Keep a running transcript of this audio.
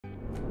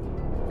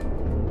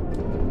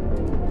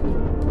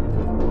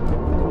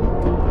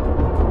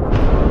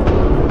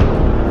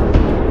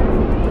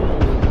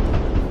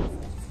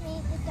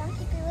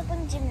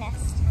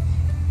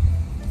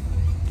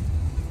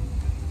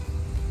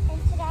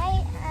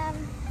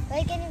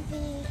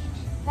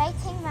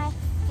rating my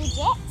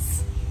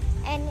fidgets,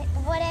 and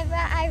whatever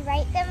I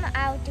rate them,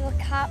 I'll do a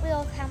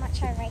cartwheel of how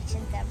much I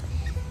rated them.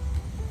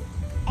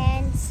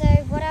 And so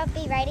what I'll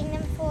be rating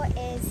them for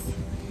is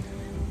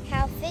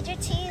how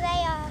fidgety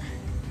they are,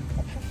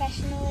 the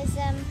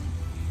professionalism,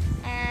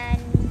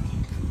 and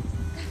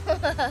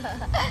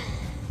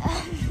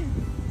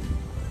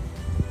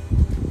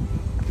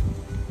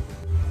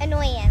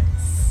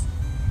annoyance.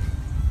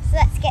 So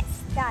let's get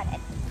started.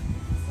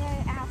 So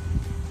our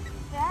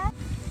first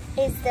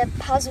is the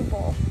puzzle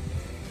ball.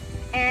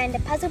 And the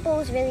puzzle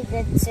ball is really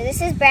good. So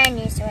this is brand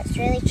new, so it's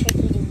really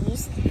tricky to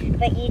use,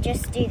 but you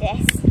just do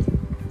this.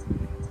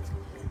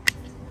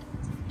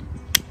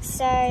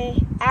 So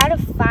out of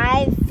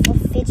 5 for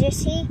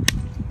fidgety,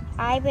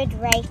 I would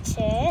rate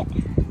it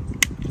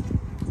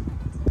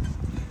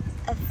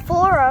a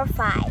 4 or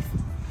 5.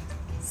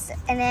 So,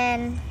 and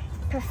then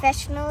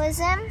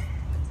professionalism,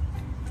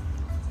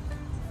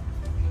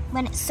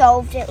 when it's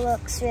solved it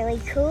looks really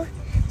cool,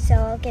 so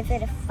I'll give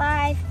it a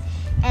 5.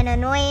 And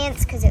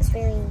annoyance, because it's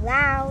really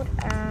loud,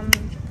 a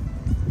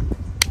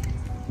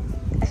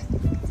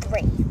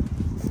 3.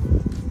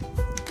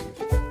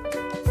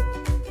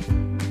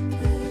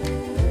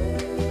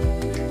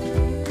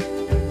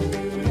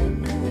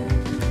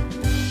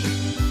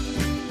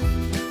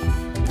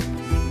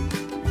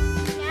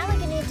 Now we're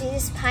going to do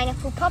this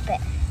pineapple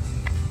poppet.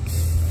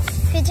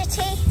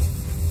 Fidgety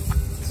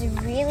is a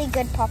really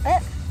good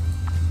poppet.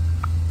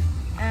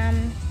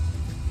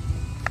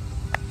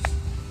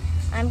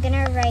 I'm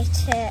gonna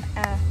rate it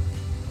a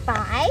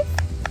 5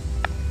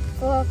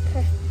 for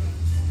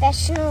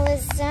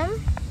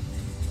professionalism.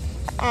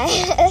 Let's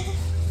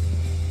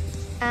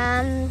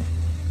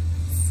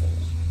see,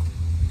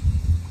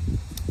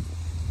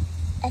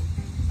 a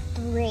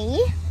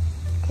 3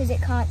 because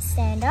it can't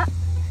stand up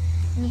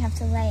and you have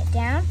to lay it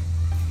down.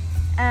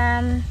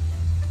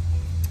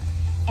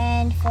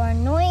 And for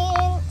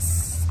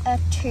annoyance, a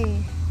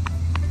 2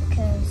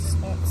 because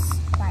it's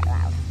quite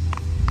loud.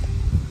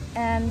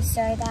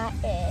 So that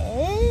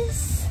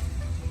is,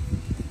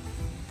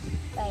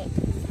 wait,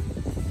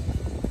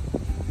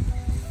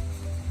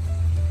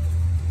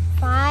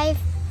 5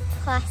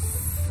 plus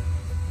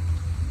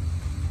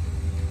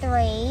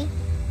 3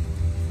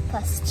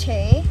 plus 2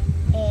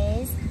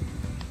 is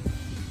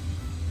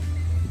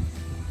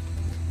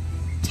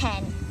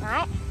 10,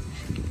 right?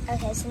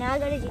 Okay, so now I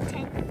gotta do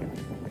 10.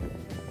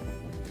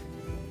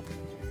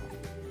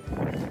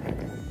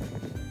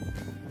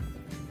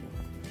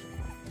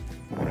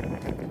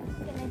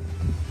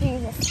 Do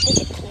this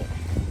fidget cube.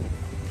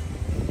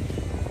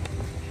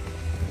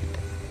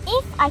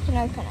 If I can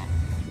open it.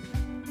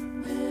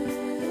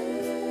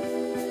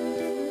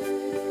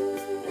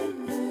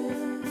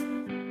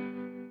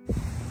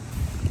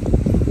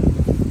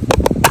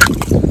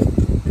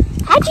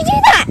 How'd you do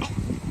that?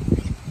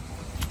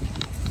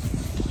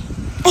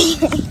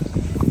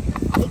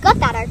 You got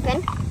that open.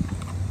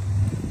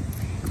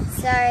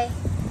 So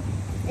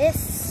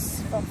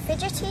this for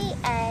fidgety,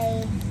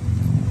 a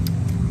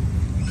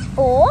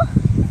 4.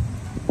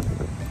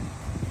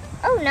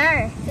 Oh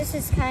no, this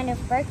is kind of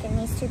broken.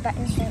 These 2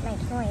 buttons don't make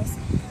noise,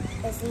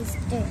 as these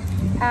do.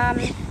 A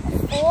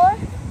 4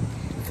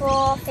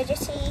 for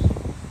fidgety.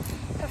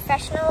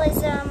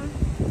 Professionalism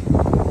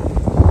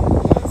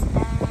is a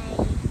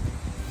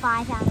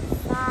 5 out of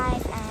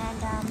 5,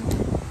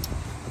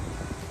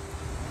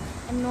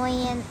 and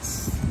annoyance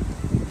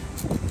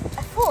a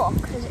 4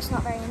 because it's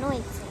not very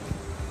noisy.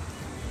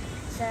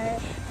 So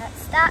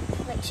that's that,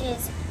 which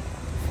is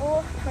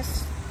 4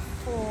 plus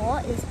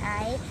 4 is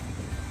 8.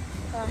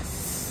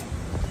 Plus,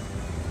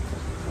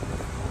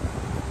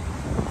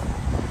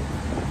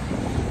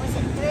 was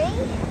it 3?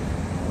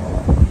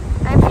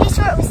 I'm pretty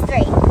sure it was 3.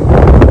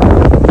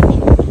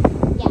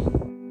 Yeah.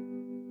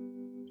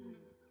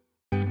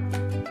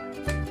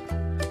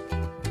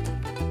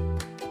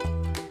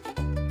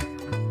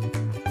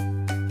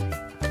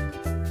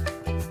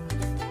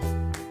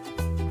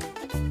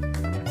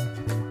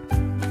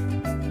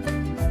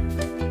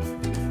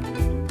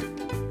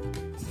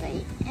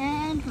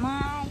 And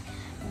my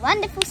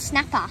wonderful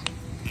snapper.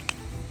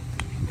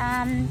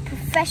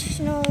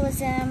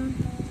 Professionalism,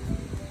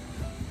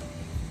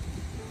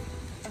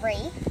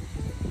 3.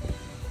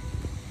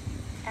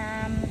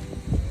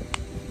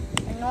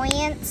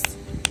 Annoyance,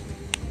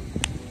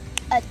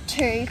 a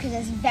 2 because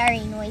it's very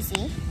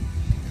noisy.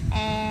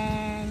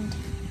 And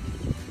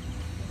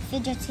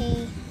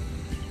fidgety,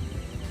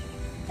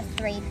 a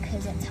 3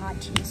 because it's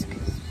hard to use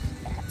because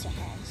it hurts your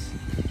hands.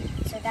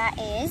 So that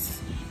is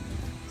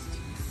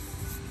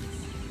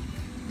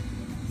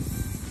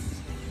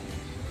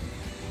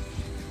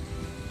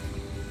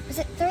was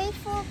it 3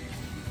 for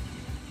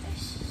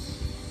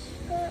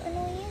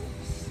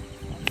annoyance?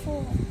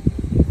 4.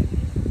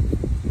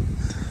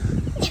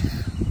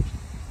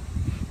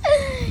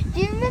 Do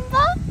you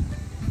remember?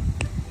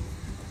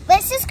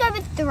 Let's just go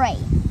with 3.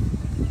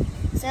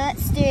 So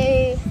let's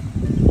do.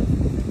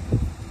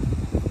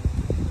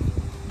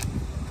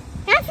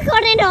 I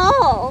forgot it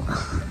all.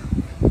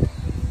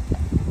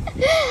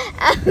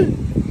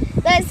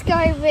 Let's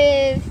go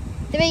with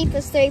 3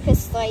 plus 3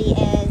 plus 3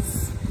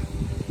 is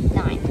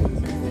 9.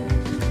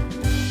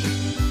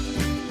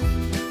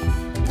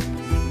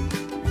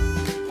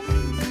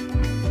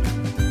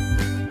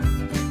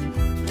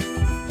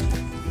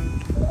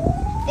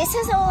 This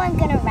is all I'm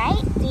going to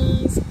rate,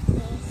 these,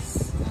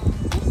 this,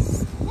 and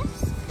this, and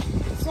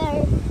this. So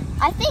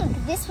I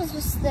think this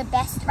was the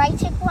best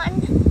rated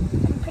one,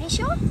 I'm pretty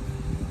sure.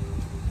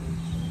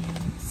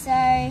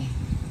 So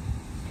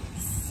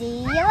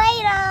see you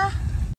later.